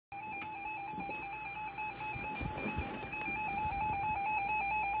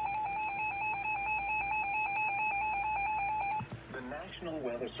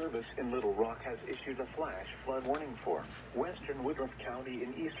Weather Service in Little Rock has issued a flash flood warning for western Woodruff County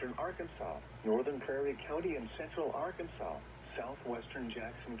in eastern Arkansas, northern Prairie County in central Arkansas, southwestern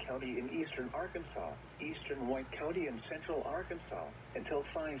Jackson County in eastern Arkansas, eastern White County in central Arkansas, until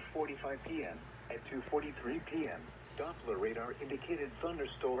 5:45 p.m. At 2:43 p.m., Doppler radar indicated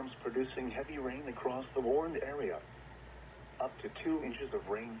thunderstorms producing heavy rain across the warned area. Up to 2 inches of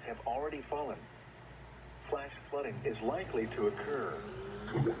rain have already fallen. Flash flooding is likely to occur.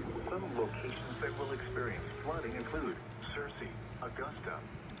 Some locations that will experience flooding include Searcy, Augusta,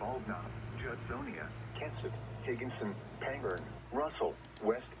 Baldknop, Judsonia, Kensett, Higginson, Pangburn, Russell,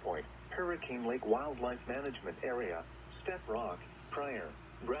 West Point, Hurricane Lake Wildlife Management Area, Step Rock, Pryor,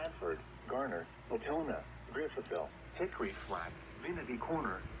 Bradford, Garner, Latona, Griffithville, Hickory Flat, Vinity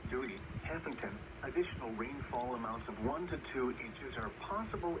Corner, Dewey, Heffington. Additional rainfall amounts of 1 to 2 inches are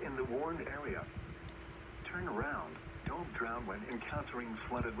possible in the warned area. Turn around. Don't drown when encountering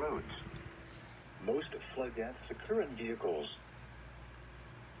flooded roads. Most flood deaths occur in vehicles.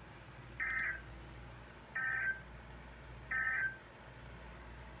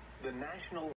 The National